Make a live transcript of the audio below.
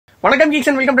வணக்கம் Geeks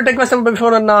and welcome to டெக்வெஸ்ட்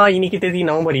before. நான் இன்னைக்கு தேதி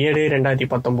நவம்பர் 7,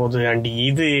 2019 அண்ட்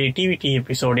இது DVD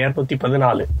episode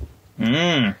 214.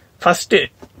 First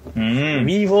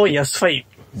Vivo S5.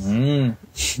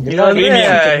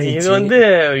 இது வந்து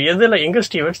எதுல எங்க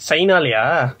ஸ்டீவ்? சைனாலயா?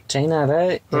 சைனால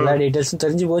எல்லா டீடைல்ஸும்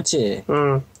தெரிஞ்சு போச்சு.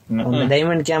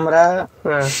 Diamond camera,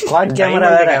 quad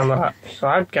camera,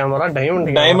 short camera,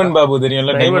 diamond Babu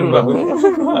தெரியும்ல, டைமண்ட் பாபு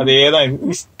அதேதான்.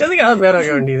 இஷ்டத்துக்காக பேர்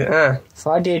வைக்க வேண்டியது.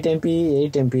 48 MP,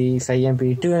 8 MP, 5 MP,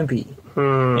 2 MP.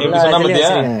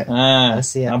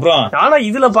 ஆனா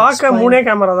இதுல பாக்க 3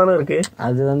 கேமரா தானே இருக்கு.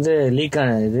 அது வந்து லீக்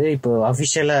ஆனது. இப்போ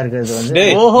அபிஷியலா இருக்கிறது வந்து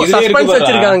சஸ்பென்ஸ்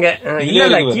வச்சிருக்காங்க. இல்ல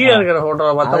இல்ல, கீழ இருக்கிற போட்டோ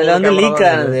பார்த்தா அதுல வந்து லீக்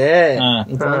ஆனது.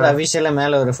 இப்போ வந்து அபிஷியலா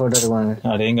மேல ஒரு போட்டோ இருக்குவாங்க.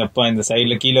 அடேங்கப்பா, இந்த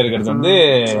சைடுல கீழ இருக்கிறது வந்து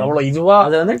அவ்வளவு இதுவா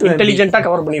அது வந்து இன்டெலிஜென்ட்டா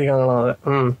கவர் பண்ணிருக்காங்களா அத.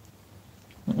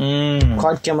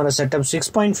 Quad camera setup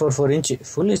 6.44 inch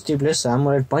full HD plus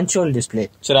AMOLED punch hole display.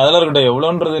 சரி, அதெல்லாம் இருக்கட்டும்.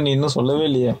 எவ்வளவுன்றது நீ இன்னும் சொல்லவே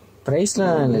இல்லையே.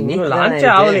 பிரைஸ்லாம் லான்ச்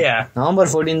ஆகலையா?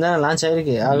 நவம்பர் 14 தான் லான்ச்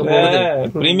ஆயிருக்கு.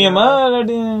 பிரீமியமா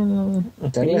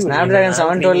ஸ்னாப்டிராகன்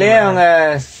 712 அவங்க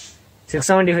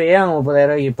 675 அவங்க 30,000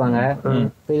 ரூபாய்க்கு விற்பாங்க.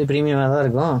 இது பிரீமியமா தான்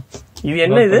இருக்கும். இது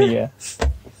என்ன இது?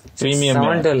 பிரீமியம்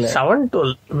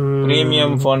 712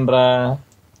 பிரீமியம் போன்றா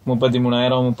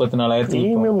 33,000 34,000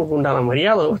 பிரீமியம் உண்டான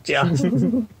மரியாதை வச்சியா?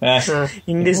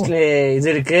 இன்டிஸ்பிளே இது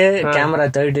இருக்கு, கேமரா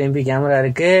 32 MP கேமரா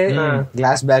இருக்கு,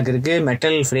 கிளாஸ் பேக் இருக்கு,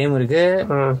 மெட்டல் ஃப்ரேம் இருக்கு,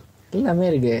 எல்லாமே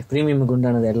இருக்கு. பிரீமியமுக்கு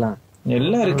உண்டானது எல்லாம்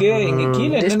இருக்கு. இங்க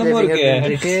கீழ என்னென்னமோ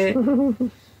இருக்கு.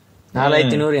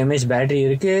 4100 mAh பேட்டரி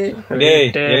இருக்கு.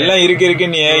 எல்லாம் இருக்கு.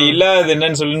 நீ இல்லாத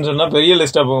என்னன்னு சொன்னா பெரிய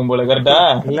லிஸ்டா போகும் போல. கரெக்டா?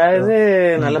 இல்லாதது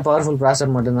நல்ல பவர்ஃபுல்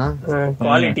ப்ராசஸர் மட்டும்தான்.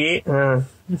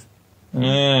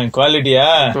 குவாலிட்டியா?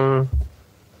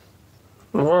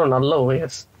 நல்ல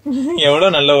OS.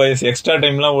 எவ்வளவு நல்ல OS. எக்ஸ்ட்ரா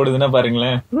டைம்லாம் ஓடுதுன்னா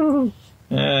பாருங்களேன்.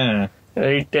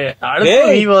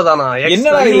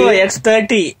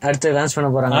 X30 அடுத்து லான்ச் பண்ண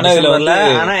போறாங்க.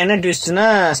 ஆனா என்ன ட்விஸ்ட்னா,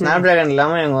 ஸ்னாப்டிராகன்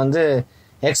இல்லாம இவங்க வந்து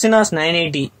Exynos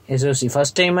 980 SoC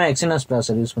ஃபர்ஸ்ட் டைமா Exynos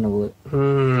ப்ராசஸர் யூஸ் பண்ண போகுது.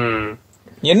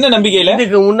 என்ன நம்பிக்கையில?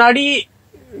 இதுக்கு முன்னாடி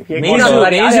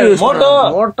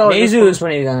யூஸ்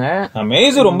பண்ணிருக்காங்க.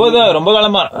 மேசு ரொம்ப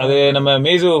காலமா அது நம்ம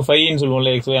மேசு 5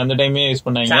 சொல்லுவோம்ல, அந்த டைமே யூஸ்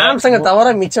பண்ணாங்க. சாம்சங் தவிர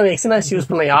மிச்சம் Exynos யூஸ்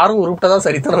பண்ண யாரும் உருப்பிட்டதான்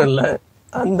சரித்திரம் இல்ல.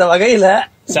 அந்த வகையில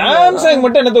சாம்சங்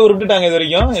மட்டும் என்னத்த உருப்பிட்டாங்க இது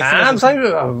வரைக்கும். சாம்சங்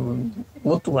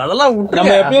அதெல்லாம்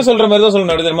நம்ம எப்பயும் சொல்ற மாதிரி தான்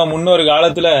சொல்லணும். தெரியுமா, முன்னொரு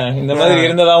காலத்துல இந்த மாதிரி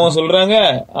இருந்ததாவும் சொல்றாங்க,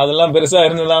 அதெல்லாம் பெருசா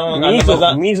இருந்ததாவும்.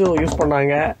 மீசோ யூஸ்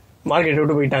பண்ணாங்க, மார்க்கெட்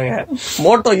விட்டு போயிட்டாங்க.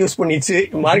 மோட்டோ யூஸ் பண்ணிச்சு,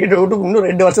 மார்க்கெட் விட்டு இன்னும்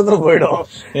 2 வருஷத்துல போயிடும்.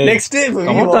 நெக்ஸ்ட்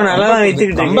மோட்டோ நல்லா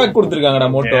கம்பேக் கொடுத்திருக்காங்கடா.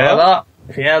 மோட்டோ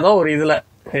ஏதோ ஒரு இதுல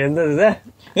எந்த இது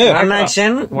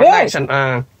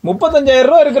 35,000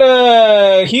 ரூபா இருக்கிற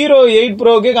ஹீரோ 8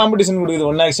 ப்ரோக்கே காம்படிஷன் கொடுக்குது.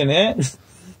 ஒன்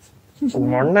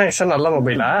ஆக்ஷன் நல்ல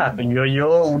மொபைலா? ஐயோ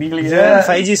முடியலையே.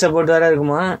 5G சப்போர்ட் வேற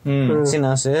இருக்குமா?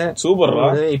 சூப்பர்.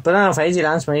 இப்பதான் 5G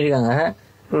லான்ச் பண்ணிருக்காங்க.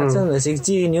 6G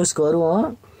நியூஸ்க்கு வருவோம்.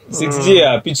 6G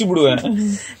பிச்சு புடுவேன்.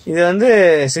 இது வந்து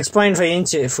 6.5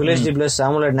 inch full HD plus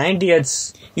AMOLED 90 Hz.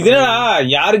 இது என்னடா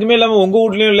யாருக்குமே இல்லாம உங்க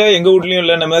வீட்லயும் இல்ல எங்க வீட்லயும்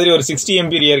இல்ல, இந்த மாதிரி ஒரு 60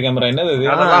 MP ரியர் கேமரா என்னது?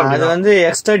 அது வந்து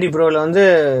X30 Proல வந்து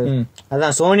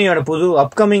அதான் சோனியோட புது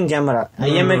அப்கமிங் கேமரா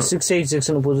IMX686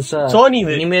 னு புதுசா சோனி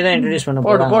இனிமே தான் இன்ட்ரோ듀ஸ் பண்ண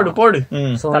போறாங்க. போடு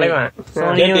தலைவன்.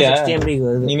 சோனி 60 MP க்கு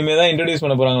வருது. இனிமே தான் இன்ட்ரோ듀ஸ்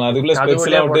பண்ண போறாங்களா?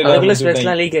 அதுக்குள்ள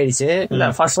ஸ்பெக்ஸ்லாம் லீக் ஆயிடுச்சு.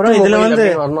 இல்ல ஃபர்ஸ்ட் இதுல வந்து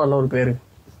வரணும் ஒரு பேரு.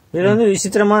 இதுல வந்து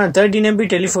விசித்திரமான 13 MP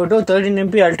telephoto, 13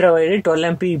 MP ultra wide, 12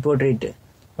 MP portrait.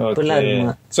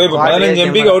 இப்போ 15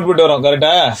 MP அவுட்புட் வரும்.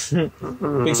 கரெக்டா?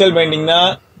 பிக்சல் பெயிண்டிங்னா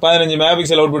 15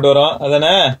 மெகாபிக்சல் அவுட்புட் வரும்.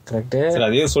 அதானே? கரெக்ட். சரி,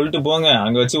 அதே சொல்லிட்டு போங்க.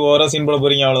 அங்க வச்சு ஓவரா சீன் போட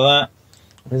போறீங்க, அவ்வளவுதான்.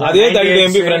 அதே 32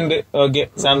 MP front. Okay,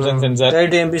 Samsung sensor.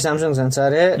 32 MP Samsung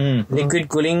sensor,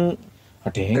 liquid cooling,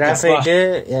 graphite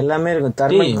எல்லாமே இருக்கும்.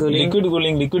 Thermal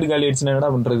cooling. லிக்விட் காலி ஆயிடுச்சுனா என்னடா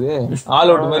பண்றது?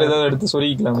 ஆல் அவுட் மாதிரி ஏதாவது எடுத்து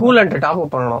சொரிக்கலாம். கூலன்ட் டாப்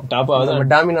அப் பண்ணனும். டாப் ஆகுது.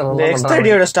 டாமினா X30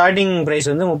 ஓட ஸ்டார்டிங் பிரைஸ்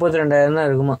வந்து 32,000 தான்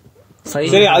இருக்குமா.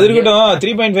 சரி, அது இருக்கட்டும்.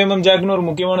 3.5mm ஜாக்னு ஒரு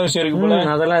முக்கியமான விஷயம் இருக்கு போல.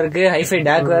 அதெல்லாம் இருக்கு. ஹைஃபை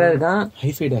டாக் வேற இருக்கான்.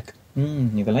 ஹைஃபை டாக்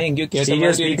இதெல்லாம் எங்கயோ கேட்ட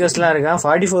மாதிரி. ஸ்பீக்கர்ஸ்லாம் இருக்கான்.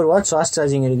 44 வாட்ஸ் ஃபாஸ்ட்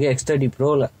சார்ஜிங் இருக்கு X30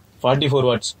 Proல. 44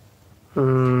 வாட்ஸ்.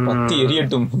 பத்தி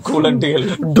எரியட்டும் கூலன்ட்கள்.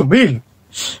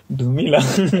 டுமிலா.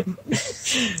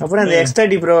 அப்புறம் அந்த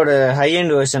X30 Proட ஹை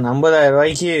எண்ட் வெர்ஷன் 50,000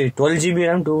 ரூபாய்க்கு 12GB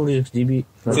RAM 256GB.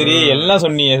 சரி, எல்லாம்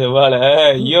சொன்னீங்க செவ்வால.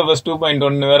 EOS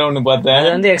 2.1 வேற ஒன்னு பார்த்தேன்.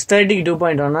 அது வந்து X30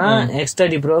 2.1,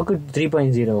 X30 Proக்கு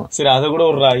 3.0. சரி, அத கூட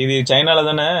விடுறா. இது சைனால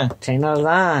தானே? சைனால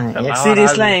தான். X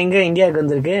சீரிஸ்லாம் எங்க இந்தியாவுக்கு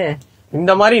வந்திருக்கு?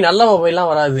 இந்த மாதிரி நல்ல மொபைல் எல்லாம்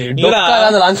வராது.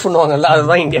 லான்ச் பண்ணுவாங்கல்ல,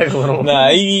 அதுதான் இந்தியாவுக்கு வரும்.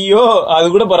 ஐயோ, அது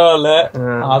கூட பரவாயில்ல.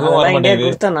 அதுவும் இந்தியாவுக்கு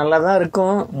கொடுத்தா நல்லாதான்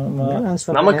இருக்கும்.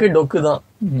 நமக்கு டொக்கு தான்.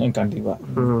 கண்டிப்பா.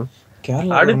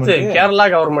 அடுத்து கேரளா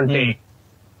கவர்மெண்ட்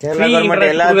கேரளா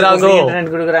கவர்மெண்ட் எல்லாத்துக்கும் ஃப்ரீ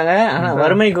இன்டர்நெட் கொடுக்குறாங்க. ஆனா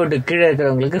வறுமை கோட்டு கீழே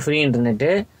இருக்கிறவங்களுக்கு free internet,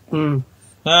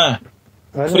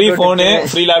 free phone,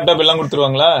 free laptop எல்லாம்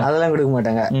கொடுத்துருவாங்களா? அதெல்லாம் கொடுக்க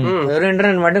மாட்டாங்க. வெறும்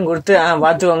இன்டர்நெட் மட்டும் கொடுத்து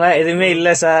பாத்துக்கோங்க, எதுவுமே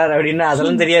இல்ல சார் அப்படின்னா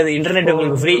அதெல்லாம் தெரியாது. இன்டர்நெட்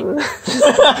உங்களுக்கு ஃப்ரீ.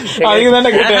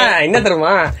 என்ன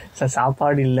தெரியுமா சார்,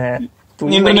 சாப்பாடு இல்ல,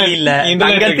 இன்டர்நெட் இல்ல,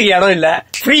 தங்கறதுக்கு இடம் இல்ல,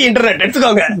 ஃப்ரீ இன்டர்நெட்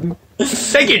எடுத்துக்கோங்க,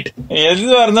 டேக் இட்.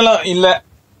 எதுவா இருந்தாலும் இல்ல.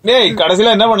 டேய்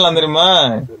கடைசியில என்ன பண்ணலாம் தெரியுமா?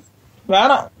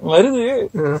 வேணாம் வருது.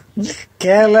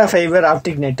 கேரளா ஃபைபர்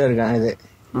ஆப்டிக் நெட்வொர்க் இது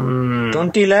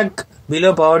 20 lakh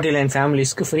below poverty line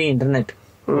ஃபேமிலிஸ்க்கு free internet.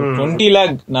 20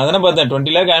 lakh நான் தானே பார்த்தேன்.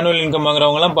 20 lakh ஆனுவல் இன்கம்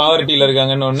வாங்குறவங்க எல்லாம் பாவர்ட்டில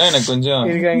இருக்காங்கன்னு ஒண்ணு எனக்கு கொஞ்சம்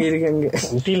இருக்காங்க.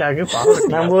 20 lakh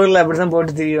நம்ம ஊர்ல அப்படிதான்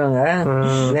போட்டு திரிவாங்க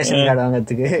ரேஷன் கார்டு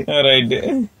வாங்கறதுக்கு. ரைட்.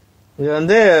 இது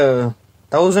வந்து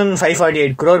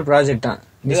 1548 crore ப்ராஜெக்ட் தான்.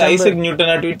 ஐசக்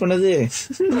நியூட்டனா ட்வீட் பண்ணது.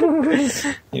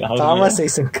 Thomas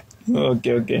Isaac.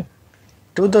 Okay okay.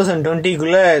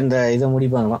 2020க்குள்ள இந்த இதை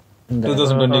முடிப்பாங்களாம்.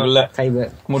 2020க்குள்ள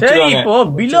இப்போ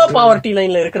பிலோ பாவர்ட்டி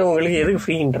லைன்ல இருக்கிறவங்களுக்கு எதுக்கு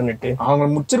ஃப்ரீ இன்டர்நெட்? அவங்க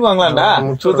முடிச்சிருவாங்களாண்டா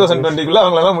 2020க்குள்ள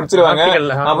அவங்க எல்லாம் முடிச்சிருவாங்க.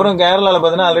 அப்புறம் கேரளால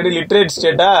பாத்தீங்கன்னா ஆல்ரெடி லிட்டரேட்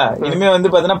ஸ்டேட்டா, இனிமே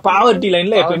வந்து பாத்தீங்கன்னா பாவர்ட்டி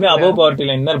லைன்ல எப்பவுமே அபவ் பாவர்ட்டி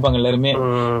லைன் தான் இருப்பாங்க எல்லாருமே.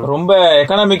 ரொம்ப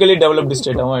எக்கனாமிக்கலி டெவலப்டு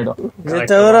ஸ்டேட்டாவும் ஆயிடும். இது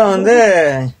தவிர வந்து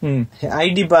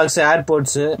ஐடி பார்க்ஸ்,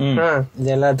 ஏர்போர்ட்ஸ் இது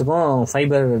எல்லாத்துக்கும்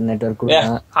ஃபைபர் நெட்வொர்க்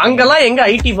கொடுப்பாங்க. அங்கெல்லாம் எங்க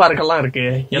ஐடி பார்க் எல்லாம் இருக்கு?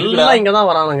 எல்லாம்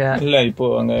இங்கதான் வரானுங்க. இல்ல இப்போ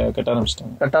அங்க கட்ட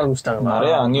ஆரம்பிச்சிட்டாங்க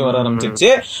நிறைய, அங்கேயும் வர ஆரம்பிச்சிருச்சு.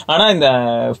 ஆனா இந்த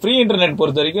ஃப்ரீ இன்டர்நெட்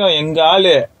பொறுத்த வரைக்கும் எங்க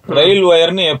ஆளு ரயில்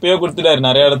ஒயர்னு எப்பயோ கொடுத்துட்டாரு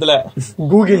நிறைய இடத்துல.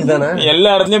 கூகுள் தானே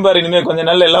எல்லா இடத்துலயும் பாரு, இனிமே கொஞ்ச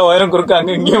நாள் எல்லா ஒயரும் குறுக்க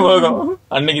அங்க இங்கேயும் போகும்.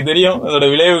 அன்னைக்கு தெரியும் அதோட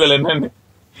விளைவுகள் என்னன்னு.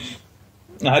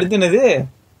 அடுத்து என்னது,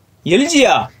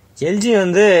 எல்ஜியா? எல்ஜி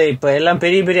வந்து இப்ப எல்லாம்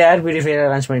பெரிய பெரிய ஏர் பியூரிஃபையர்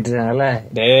லான்ச் பண்ணிட்டு இருக்காங்கல்ல.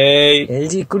 டேய்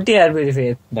எல்ஜி குட்டி air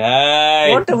purifier,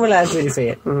 portable air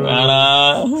purifier.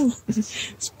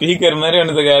 Speaker மாதிரி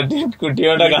ஒன்னு காட்டி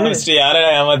குட்டியோட காமிச்சிட்டு யார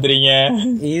ஏமாத்துறீங்க?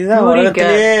 இதுதான்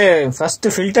உலகத்திலேயே first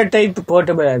filter type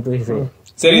portable air purifier.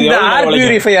 சரி, இந்த ஏர்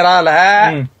பியூரிஃபையரால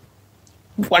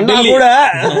பண்ணா கூட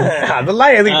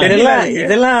அதெல்லாம் எதுக்கு தெரியல.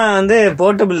 இதெல்லாம் வந்து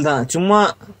போர்ட்டபிள் தான், சும்மா.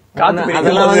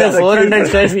 அதெல்லாம் வந்து 400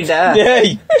 square feet.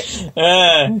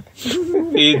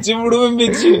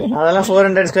 அதெல்லாம்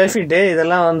 400 square feet.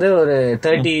 இதெல்லாம் வந்து ஒரு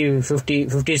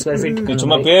 30-50 square feet.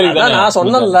 சும்மா பேரு நான்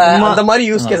சொன்னேன்ல, அந்த மாதிரி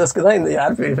யூஸ் கேசஸ்க்கு தான் இந்த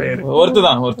ஏர் பியூரிஃபையர்.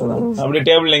 ஒருத்துதான் அப்படி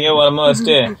டேபிள் எங்கேயோ வரமா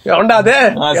வச்சுட்டு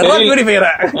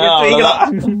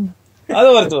அது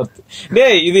வருத்து.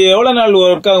 டேய் இது எவ்வளவு நாள்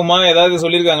ஒர்க் ஆகுமா? ஏதாவது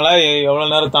சொல்லிருக்காங்களா?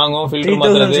 எவ்வளவு நேரம் தாங்கும் ஃபில்டர்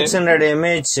மாத்துறது? 3600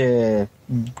 mAh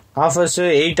offers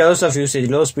 8 hours of usage.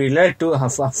 low speed ல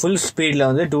full speed ல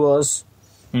வந்து 2 hours.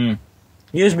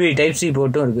 USB type C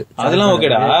போட்டும் இருக்கு. அதெல்லாம்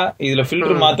ஓகேடா. இதுல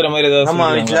ஃபில்டர் மாத்துற மாதிரி ஏதாவது? ஆமா,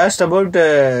 it lasts about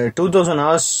 2000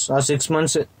 hours or 6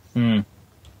 months.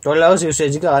 12 hours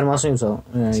யூசேஜுக்கு 6 மாசம் யூஸ் ஆகும்.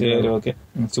 சரி ஓகே.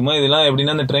 சும்மா இதெல்லாம்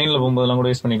எப்படின்னா இந்த ட்ரெயின்ல போகும்போதெல்லாம் கூட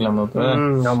யூஸ் பண்ணிக்கலாம்.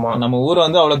 நம்ம ஊர்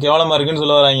வந்து அவ்வளவு கேவலமா இருக்குன்னு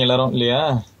சொல்ல வராங்க எல்லாரும் இல்லையா?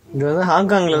 இது வந்து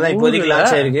ஹாங்காங்ல தான் இப்போதைக்கு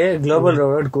லான்ச் ஆயிருக்கு. குளோபல்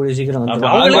ரோட் கூடிய சீக்கிரம்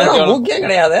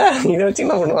கிடையாது. இதை வச்சு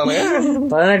என்ன பண்ணுவாங்க?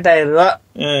 18,000 ரூபாய்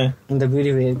இந்த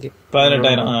பியூரிஃபையருக்கு.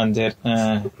 18,000. சரி,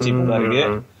 சீப்பா இருக்கு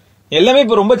எல்லாமே.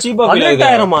 இப்ப ரொம்ப சீப்பா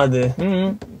 18,000 அது.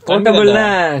 போர்ட்டபிள்னா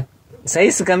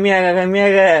சைஸ்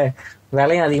கம்மியாக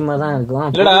விலையும் அதிகமா தான் இருக்கும்.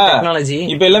 டெக்னாலஜி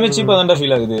இப்ப எல்லாமே சீப்பா தான்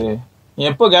ஃபீல் ஆகுது.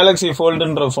 எப்போ கேலக்ஸி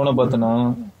ஃபோல்டுன்ற போனை பார்த்தனோ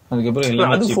அதுக்கப்புறம்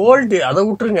எல்லாமே அது ஃபோல்டு, அதை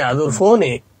விட்டுருங்க, அது ஒரு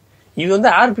போனு. இது வந்து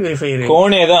ஏர் பியூரிஃபையர்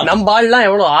கோனே தான். நம்ம ஆள்லாம்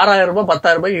எவ்வளவு 6,000 ரூபாய்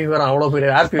 10,000 ரூபாய்க்கு வரும். அவ்வளவு பெரிய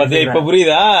ஏர் பியூரிஃபையர். இப்ப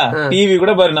புரியுதா? டிவி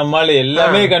கூட பாரு, நம்மால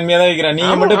எல்லாமே கம்மியா தான் விக்கிறான்.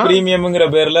 நீங்க மட்டும் பிரீமியம்ங்கிற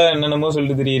பேர்ல என்னென்னமோ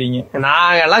சொல்லிட்டு தெரியுறீங்க.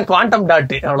 நாங்க எல்லாம் குவாண்டம்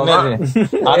டாட் அவ்வளவுதான்.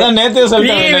 அதான் நேத்தே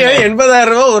சொல்லிட்டேன். 80,000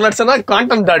 ரூபாய் 1 லட்சம்னா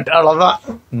குவாண்டம் டாட் அவ்வளவுதான்.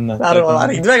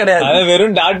 இதுவே கிடையாது. அது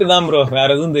வெறும் டாட் தான் ப்ரோ, வேற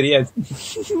எதுவும் தெரியாது.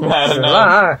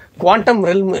 குவாண்டம்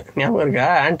ரெல்ம் ஞாபகம் இருக்கா?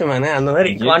 ஆண்ட்மேன் அந்த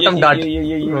மாதிரி குவாண்டம் டாட்.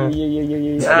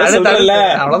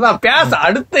 அவ்வளவுதான். பேச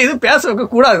அடுத்த இது பேச வைக்க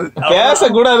கூடாது.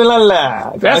 பேசக்கூடாதுலாம் இல்ல,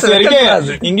 பேச வரைக்கும்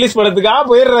இங்கிலீஷ் படத்துக்கா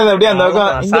போயிடுறது. அப்படியே அந்த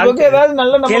பக்கம் ஏதாவது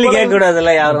நல்ல கேள்வி கேட்க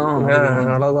கூடாதுல்ல யாரும்.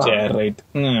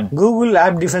 கூகுள்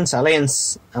ஆப் டிஃபென்ஸ் அலையன்ஸ்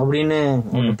அப்படின்னு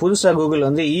புதுசா கூகுள்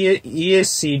வந்து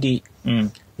ESCT,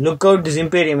 லுக் அவுட்,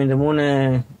 ஜிம்பேரியம், இந்த 3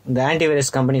 இந்த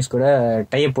ஆன்டிவைரஸ் கம்பெனிஸ் கூட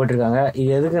டைப் போட்டிருக்காங்க.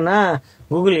 இது எதுக்குன்னா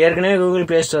கூகுள் ஏற்கனவே கூகுள்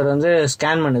பிளே ஸ்டோர் வந்து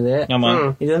ஸ்கேன் பண்ணுது.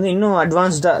 இது வந்து இன்னும்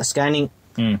அட்வான்ஸ்டா ஸ்கேனிங்.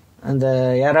 அந்த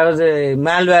யாராவது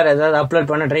மேல்வேர் ஏதாவது அப்லோட்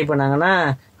பண்ண ட்ரை பண்ணாங்கன்னா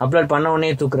அப்லோட் பண்ண உடனே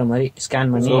தூக்குற மாதிரி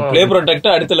ஸ்கேன் பண்ணி ப்ளே ப்ரொடெக்ட்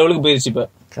அடுத்த லெவலுக்கு போயிருச்சு இப்ப.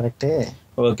 கரெக்ட்.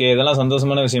 ஓகே, இதெல்லாம்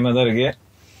சந்தோஷமான விஷயமா தான் இருக்கு.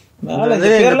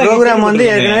 ப்ரோக்ராம் வந்து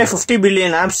ஏற்கனவே 50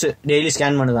 பில்லியன் ஆப்ஸ் டெய்லி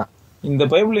ஸ்கேன் பண்ணுதான். இந்த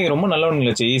பைப்ல ரொம்ப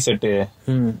நல்லவனுங்களாச்சு ஈசெட்.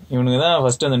 இவனுக்கு தான்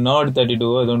ஃபர்ஸ்ட் அந்த Nord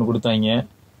 32 அது ஒன்று கொடுத்தாங்க.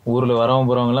 ஊர்ல வரவங்க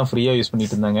போறவங்க எல்லாம் ஃப்ரீயா யூஸ்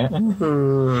பண்ணிட்டு இருந்தாங்க.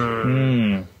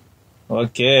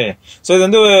 ஓகே, சோ இது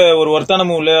வந்து ஒரு ஒர்த்தான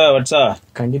மூவ்ல வட்சா.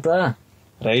 கண்டிப்பா.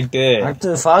 ரைட்டு.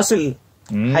 அடுத்து Fazil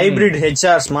hybrid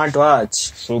HR smart watch.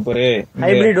 Super.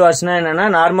 Hybrid வாட்ச்னா என்னன்னா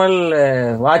நார்மல்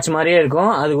வாட்ச் மாதிரியே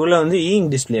இருக்கும், அதுக்குள்ள வந்து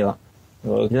டிஸ்பிளேவா.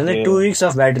 இது வந்து 2 weeks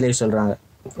ஆஃப் பேட்டரி லைஃப் சொல்றாங்க.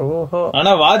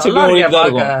 ஆனா வாட்ச் ஓடிட்டு தான்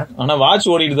இருக்கும். ஆனா வாட்ச்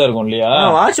ஓடிட்டு தான் இருக்கும் இல்லையா?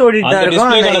 வாட்ச் ஓடிட்டு தான்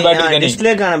இருக்கும்.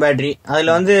 டிஸ்பிளேக்கான பேட்டரி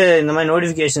அதுல வந்து இந்த மாதிரி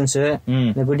நோட்டிபிகேஷன்ஸ்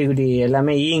இந்த குட்டி குட்டி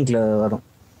எல்லாமே இங்க்ல வரும்.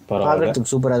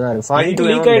 பாக்கிறதுக்கு சூப்பரா தான் இருக்கு. 42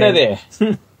 லீக் ஆயிடாதே.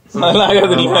 நல்லா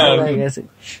ஆகாது நீங்க.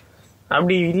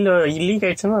 அப்படி இல்ல லீக்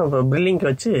ஆயிடுச்சுன்னா பில்லிங்க்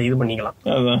வச்சு இது பண்ணிக்கலாம்.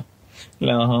 அதான்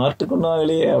இல்ல ஹார்ட்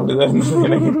கொண்டாங்களே அப்படிதான்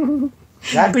எனக்கு.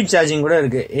 ரேபிட் சார்ஜிங் கூட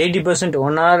இருக்கு. 80%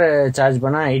 1 hour சார்ஜ்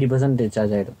பண்ணா 80%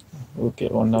 சார்ஜ் ஆயிடும். ஓகே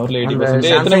 1 hourல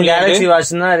 80%. எத்தனை கேலக்ஸி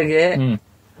வாட்ச் தான் இருக்கு.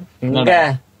 இங்க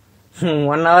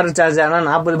 1 hour சார்ஜ் ஆனா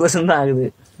 40% தான் ஆகுது.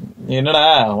 என்னடா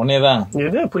ஒன்னேதான்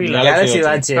இது புரியல. Galaxy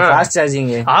watch fast charging.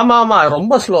 ஆமா ஆமா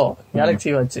ரொம்ப ஸ்லோ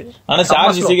கேலக்ஸி வாட்ச். ஆனா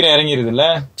சார்ஜ் சீக்கிரம் இறங்கிருது இல்ல.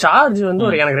 சார்ஜ் வந்து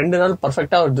ஒரு எனக்கு 2 நாள்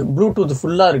பர்ஃபெக்ட்டா வருது. ப்ளூடூத்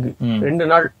ஃபுல்லா இருக்கு. 2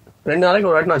 நாளைக்கு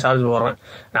ஒரு வாட்டி நான் சார்ஜ் போடுறேன்.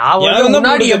 நான் வந்து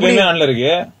முன்னாடி எப்பவுமே ஆன்ல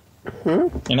இருக்கு.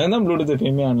 எனக்கு தான் ப்ளூடூத்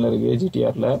எப்பயுமே ஆன்ல இருக்கு.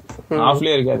 ஜிடிஆர்ல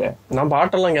ஆஃப்லயே இருக்காது. நான்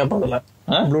பாட்டெல்லாம் கேட்பதில்ல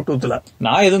ப்ளூடூத்ல.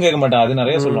 நான் எதுவும் கேட்க மாட்டேன். அது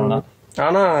நிறைய சொல்லுவேன்.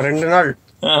 ஆனா 2 நாள்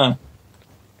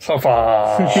சஃபா.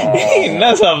 என்ன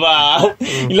சஃபா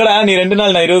இல்லடா நீ 2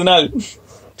 நாள் நான் 20 நாள்.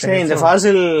 சரி இந்த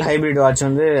ஃபாசில் ஹைபிரிட் வாட்ச்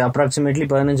வந்து அப்ராக்சிமேட்லி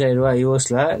 15,000 ரூபாய்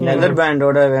யூஎஸ்ல. லெதர்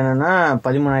பேண்டோட வேணும்னா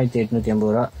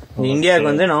 13,880 ரூபாய்.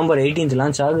 இந்தியாவுக்கு வந்து நவம்பர் 18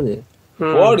 லான்ச் ஆகுது.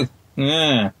 போடு.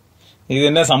 இது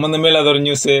என்ன சம்பந்தமே இல்லாத ஒரு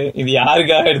நியூஸ். இது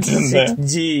யாருக்காக எடுத்து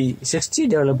 6G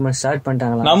டெவலப்மெண்ட் ஸ்டார்ட்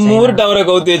பண்ணிட்டாங்களா? நம்ம ஊர் டவரை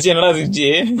கவுத்தி வச்சு என்னடா 6G?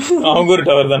 அவங்க ஊர்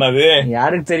டவர் தானே அது.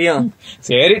 யாருக்கு தெரியும்.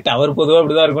 சரி டவர் பொதுவா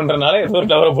அப்படிதான் இருக்குன்றனால ஏதோ ஒரு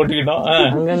டவரை போட்டுக்கிட்டோம்.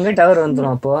 அங்கங்க டவர்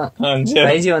வந்துடும். அப்போ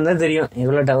 5G வந்தா தெரியும்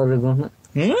எவ்வளவு டவர் இருக்கும்னு.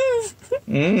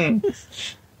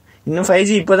 இன்னும்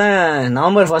 5G இப்பதான்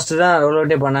நவம்பர் 1 தான் ரோல்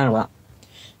அவுட்டே பண்ணாங்களாம்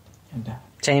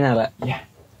சைனால.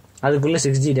 அதுக்குள்ள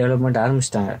 6G டெவலப்மெண்ட்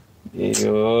ஆரம்பிச்சிட்டாங்க.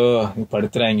 ஐயோ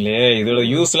படுத்துறாங்களே. இதோட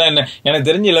யூஸ் எல்லாம் என்ன எனக்கு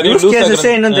தெரிஞ்சு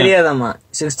எல்லாரும் இன்னும் தெரியாதாமா.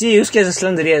 6G யூஸ் கேசஸ்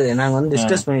எல்லாம் தெரியாது. நாங்க வந்து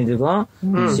டிஸ்கஸ் பண்ணிட்டு இருக்கோம்.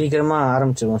 சீக்கிரமா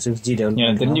ஆரம்பிச்சிருக்கோம் 6G டெவலப்மெண்ட்.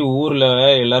 எனக்கு தெரிஞ்சு ஊர்ல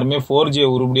எல்லாருமே 4G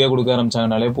உருப்படியா கொடுக்க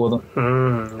ஆரம்பிச்சாங்கனாலே போதும்.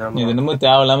 இது என்னமோ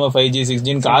தேவையில்லாம 5G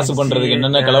 6G காசு பண்றதுக்கு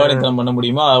என்னென்ன கலவாணித்தனம் பண்ண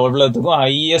முடியுமோ அவ்வளவுக்கும்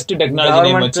ஹையஸ்ட்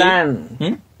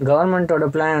டெக்னாலஜி கவர்மெண்டோட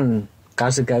பிளான்.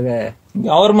 காசுக்காக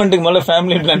கவர்மெண்ட்டுக்கு மேல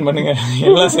ஃபேமிலி பிளான் பண்ணுங்க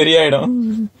எல்லாம் சரியாயிடும்.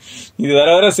 இது வர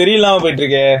வர சரியில்லாம போயிட்டு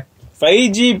இருக்கு.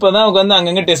 5G இப்பதான் உட்காந்து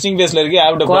அங்கங்க டெஸ்டிங் பேஸ்ல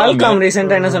இருக்கு. குவால்காம்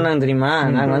ரீசெண்டா என்ன சொன்னாங்க தெரியுமா?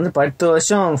 நாங்க வந்து 10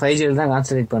 வருஷம் 5G தான்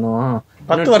கான்சென்ட்ரேட் பண்ணுவோம்.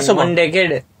 10 வருஷம் 1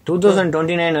 decade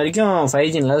 2029 வரைக்கும்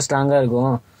 5G நல்லா ஸ்ட்ராங்கா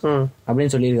இருக்கும்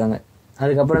அப்படின்னு சொல்லியிருக்காங்க.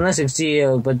 அதுக்கப்புறம் தான் 6G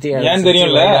பத்தி ஏன்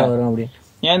தெரியும்ல வரும் அப்படி.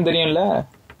 ஏன் தெரியும்ல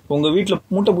உங்க வீட்டுல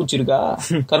மூட்டை பூச்சி இருக்கா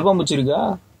கருப்பாம்பூச்சி இருக்கா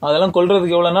அதெல்லாம்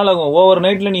கொல்றதுக்கு எவ்வளவு நாள் ஆகும்? ஓவர்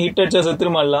நைட்ல நீ ஹிட் அடிச்சா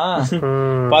செத்துருமாலாம்.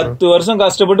 10 வருஷம்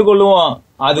கஷ்டப்பட்டு கொள்ளுவோம்.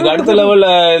 அதுக்கு அடுத்த லெவல்ல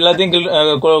எல்லாத்தையும்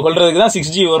கொல்றதுக்கு தான்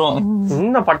 6G வரும்.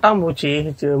 இன்னும் பட்டாம்பூச்சி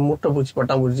முட்டை பூச்சி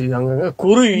பட்டாம்பூச்சி அங்கங்க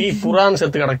குருவி புறான்னு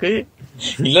செத்து கிடக்கு.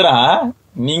 இல்லடா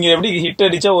நீங்க எப்படி ஹிட்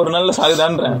அடிச்சா ஒரு நாள்ல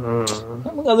சாகுதான்ற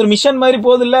நமக்கு அது ஒரு மிஷன் மாதிரி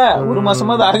போகுது இல்ல. 1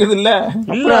 மாசமா அது ஆகுது இல்ல.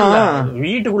 இல்ல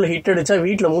வீட்டுக்குள்ள ஹிட் அடிச்சா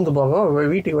வீட்டுல மூந்து போகும்.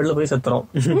 வீட்டுக்கு வெளில போய் செத்துறோம்.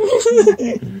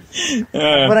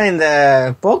 அப்புறம் இந்த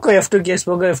Poco F2 case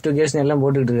Poco F2 case எல்லாம்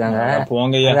போட்டுக்கிட்டு இருக்காங்க.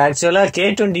 ஆக்சுவலா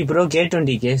K20 Pro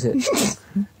K20 கேஸ்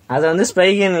அத வந்து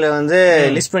ஸ்பைகன்ல வந்து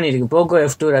லிஸ்ட் பண்ணிருக்கு போக்கோ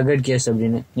F2 ரகட் கேஸ்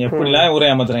அப்படின்னு. எப்படிலாம் ஊரே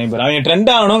ஏமாத்துறாங்க பாரு. அவங்க ட்ரெண்ட்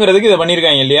ஆகணுங்கிறதுக்கு இதை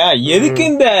பண்ணிருக்காங்க இல்லையா? எதுக்கு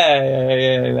இந்த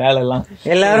வேலை எல்லாம்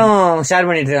எல்லாரும் ஷேர்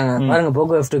பண்ணிட்டு இருக்காங்க. பாருங்க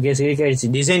போக்கோ F2 கேஸ் லீக் ஆயிடுச்சு,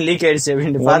 டிசைன் லீக் ஆயிடுச்சு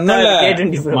அப்படின்னு.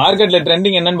 மார்க்கெட்ல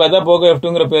ட்ரெண்டிங் என்னன்னு பார்த்தா போக்கோ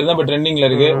F2ங்கிற பேர் தான் இப்ப ட்ரெண்டிங்ல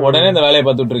இருக்கு. உடனே இந்த வேலையை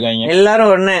பார்த்துட்டு இருக்காங்க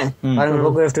எல்லாரும். உடனே பாருங்க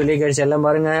போக்கோ F2 லீக் ஆயிடுச்சு எல்லாம்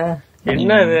பாருங்க.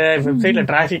 என்ன இது வெப்சைட்ல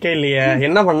டிராபிக்கே இல்லையே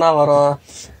என்ன பண்ணா வரும்?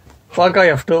 போக்கோ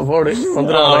F2 போடு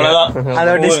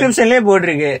அதோட டிஸ்கிரிப்ஷன்லயே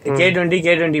போட்டிருக்கு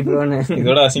K20 Proன்னு.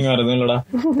 இதோட அசிங்கம் வருது இல்லடா.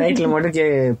 டைட்டில்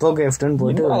மட்டும் போக்கோ F2ன்னு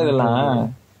போட்டு அதெல்லாம்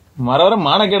மர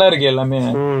மானக்கேடா இருக்கு. எல்லாமே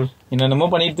என்னென்னமோ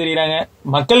பண்ணிட்டு தெரியுறாங்க.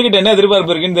 மக்கள் கிட்ட என்ன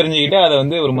எதிர்பார்ப்பு இருக்குன்னு தெரிஞ்சுக்கிட்டு அதை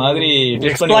வந்து ஒரு மாதிரி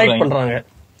எக்ஸ்ப்ளாய்ட் பண்றாங்க.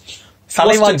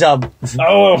 Saliva job.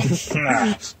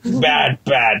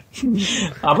 பேட்.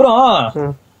 அப்புறம்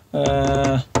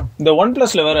இந்த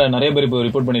OnePlusல வேற நிறைய பேர் இப்போ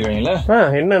ரிப்போர்ட் பண்ணிருக்காங்கல்ல.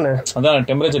 என்னன்னு அதான்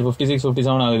டெம்பரேச்சர் 56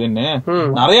 57 ஆகுதுன்னு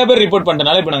நிறைய பேர் ரிப்போர்ட்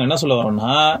பண்ணிட்டனால இப்ப நாங்க என்ன சொல்ல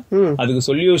வரோம்னா அதுக்கு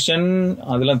சொல்யூஷன்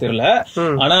அதெல்லாம் தெரியல.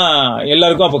 ஆனா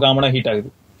எல்லாருக்கும் அப்ப காமனா ஹீட் ஆகுது.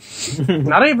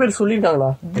 நிறைய பேர் சொல்லிருக்காங்களா?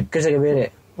 எக்கச்சக்க பேரு.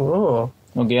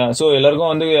 ஓகேயா? சோ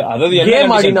எல்லாருக்கும் வந்து அதாவது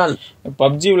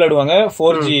PUBG விளையாடுவாங்க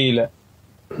 4Gல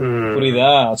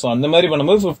புரியுதா? சோ அந்த மாதிரி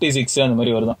பண்ணும்போது 56 அந்த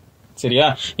மாதிரி வருதான். சரியா?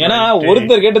 ஏன்னா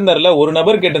ஒருத்தர் கேட்டிருந்தாருல, ஒரு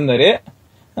நபர் கேட்டிருந்தாரு.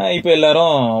 இப்ப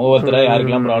எல்லாரும் ஒவ்வொருத்தரா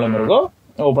யாருக்கெல்லாம் ப்ராப்ளம் இருக்கோ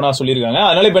ஓப்பனா சொல்லிருக்காங்க.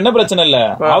 அதனால இப்ப என்ன பிரச்சனை இல்ல,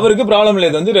 அவருக்கு ப்ராப்ளம் இல்ல.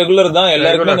 இது வந்து ரெகுலர் தான்,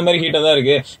 எல்லாருக்குமே இந்த மாதிரி ஹீட்டா தான்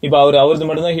இருக்கு. இப்ப அவரது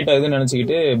மட்டும் தான் ஹீட் ஆகுதுன்னு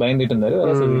நினைச்சுக்கிட்டு பயந்துட்டு இருந்தாரு.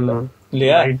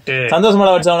 இல்லையா?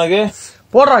 சந்தோஷமாடா வச்சா உனக்கு?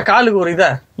 போடுறா காலுக்கு ஒரு இத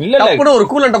இல்ல கூட ஒரு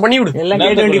கூலண்ட பண்ணி விடு. எல்லாம்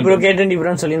K20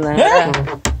 Pro சொல்லியிருந்தாங்க.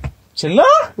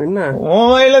 செல்லம் என்ன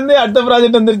மொபைல்ல இருந்து அடுத்த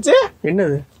ப்ராஜெக்ட் வந்துருச்சு.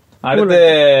 என்னது? அடுத்து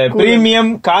premium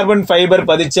carbon fibre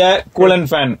பதிச்ச coolant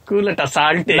fan. Cooled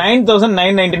assault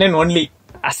 9999 only.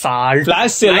 Assault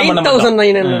flash எல்லாம் பண்ண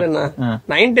 9999 என்ன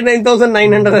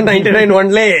 99999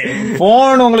 ஒன்லே.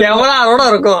 போன் உங்களுக்கு கேமராவோட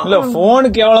இருக்கும். இல்ல போன்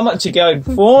கேவலமா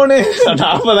போன்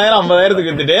 40,000 50,000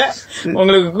 வித்துட்டு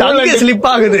உங்களுக்கு கூலண்ட் ஸ்லிப்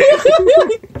ஆகுது.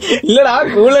 இல்லடா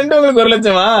கூலண்ட் உங்களுக்கு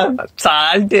 1,00,000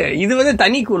 சால்ட். இது வந்து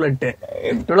தனி கூலண்ட்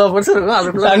 12% இருக்கும்.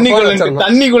 அதுக்குள்ள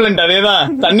தண்ணி கூலண்ட் அதேதான்.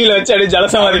 தண்ணியில வச்சு அப்படியே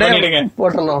ஜலசமாதி பண்ணிடுங்க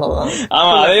போட்டணும். அவ்வளவுதான்.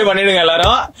 ஆமா அதே பண்ணிடுங்க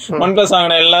எல்லாரும். OnePlus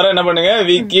வாங்கின எல்லாரும் என்ன பண்ணுங்க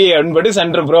விக்கி அப்படின்னு போட்டு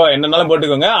சென்டர் ப்ரோ என்னன்னாலும் போட்டு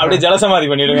அப்படியே ஜலசமாதி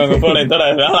பண்ணிடுங்க உங்க போன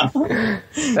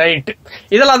ரைட்.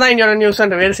 இதெல்லாம் தான் இன்னொரு நியூஸ்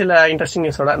அண்ட் வேறு சில இன்ட்ரெஸ்டிங்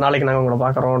நியூஸோட நாளைக்கு நாங்க உங்களை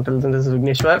பாக்குறோம்.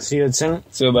 Vigneshwar,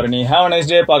 Sivabharani. Have a nice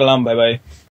day. பார்க்கலாம். By by.